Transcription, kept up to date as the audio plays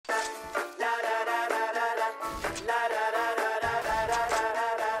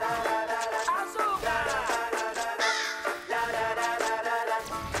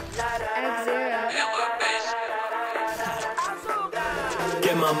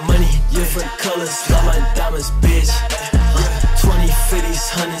my money, different colors, love my diamonds, bitch. 20, 50s,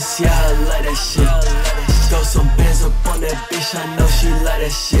 100s, yeah, I like that shit. Throw some bands up on that bitch, I know she like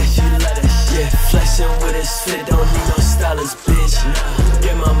that shit. Yeah, flexing with his fit, don't need no stylist, bitch.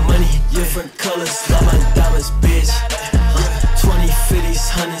 Get my money, different colors, love my diamonds, bitch. 20, 50s,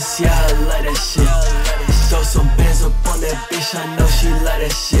 100s, yeah, I like that shit. Throw some bands up on that bitch, I know she like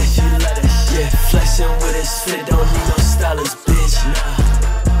that shit. Yeah, flexing with his fit, don't need no stylist, bitch.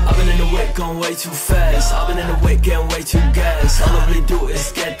 I've been in the whip going way too fast. I've been in the whip getting way too gas. All I really do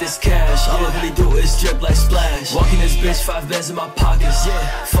is get this cash. All I really do is drip like splash. Walking this bitch, 5 bands in my pockets.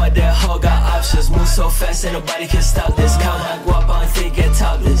 Fuck that hoe, got options. Move so fast, ain't nobody can stop this. Count my guap, I don't think get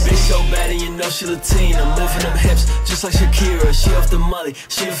topless. Bitch so bad and you know she Latina. Moving them hips just like Shakira. She off the molly,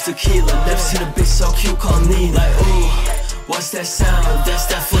 she off tequila. Never seen a bitch so cute called Nina. Like ooh, what's that sound? That's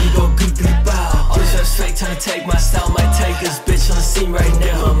that funny go goop goop bow. All this rap's fake, trying to take my style. Might take this bitch on the scene right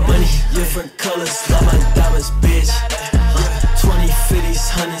now. My money, different colors, love my diamonds, bitch. 20,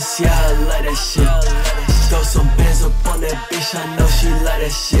 50s, 100s, yeah, I like that shit. Throw some bands up on that bitch, I know she like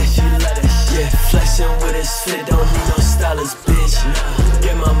that shit. Yeah, flexing with his fit, don't need no stylist, bitch.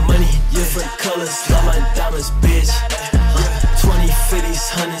 Get my money, different colors, love my diamonds, bitch. 20, 50s,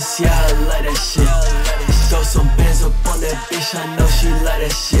 100s, yeah, I like that shit. Throw some bands up on that bitch, I know she like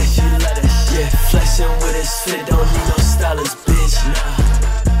that shit. Yeah, flexing with his fit, don't need no stylist, bitch.